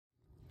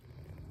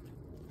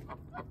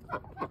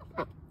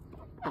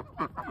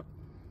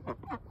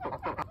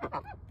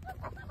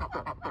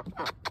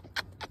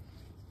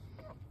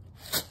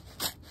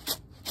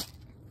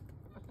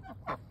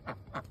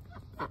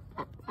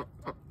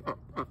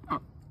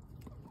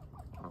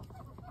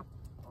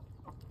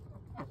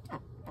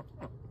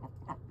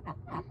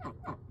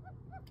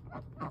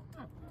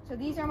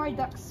these are my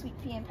ducks, Sweet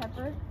Pea and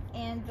Pepper,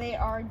 and they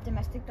are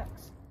domestic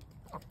ducks.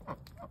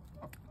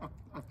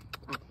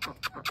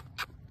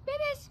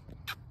 Babies,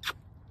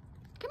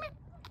 come here.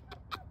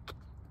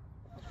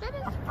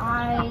 Babies.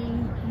 I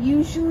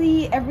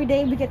usually, every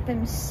day we get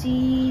them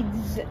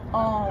seeds,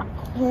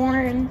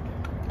 corn,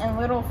 and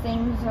little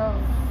things of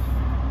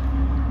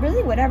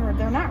really whatever.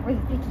 They're not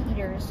really picky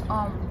eaters.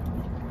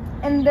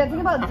 And the thing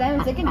about them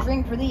is they can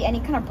drink really any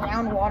kind of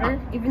brown water.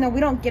 Even though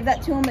we don't give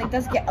that to them, it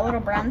does get a little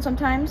brown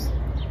sometimes.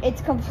 It's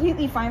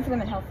completely fine for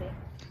them and healthy.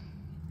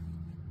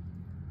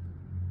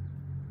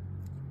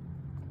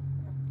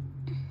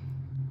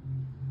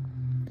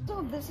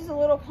 So this is a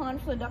little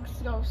pond for the ducks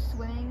to go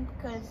swimming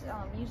because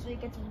usually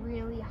it gets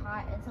really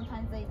hot and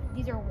sometimes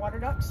these are water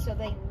ducks, so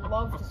they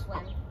love to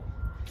swim.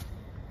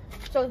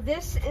 So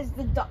this is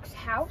the duck's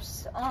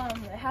house.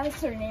 It has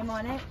their name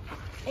on it.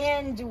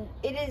 And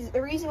it is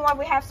the reason why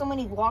we have so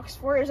many locks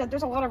for it is that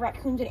there's a lot of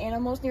raccoons and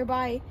animals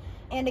nearby,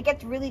 and it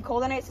gets really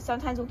cold at night. So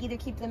sometimes we'll either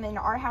keep them in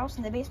our house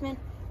in the basement,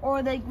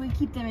 or we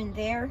keep them in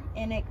there,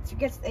 and it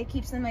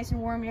keeps them nice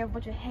and warm. We have a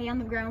bunch of hay on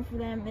the ground for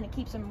them, and it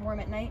keeps them warm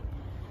at night.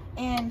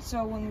 And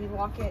so when we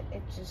lock it,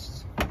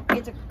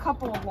 it's a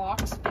couple of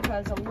locks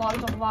because there's a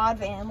lot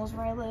of animals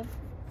where I live.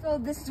 So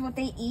this is what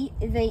they eat.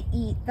 They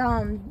eat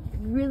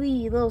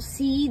really little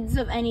seeds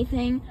of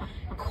anything,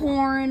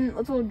 corn,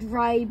 little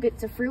dry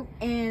bits of fruit,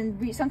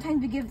 and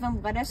sometimes we give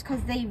them lettuce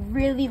because they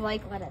really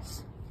like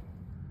lettuce.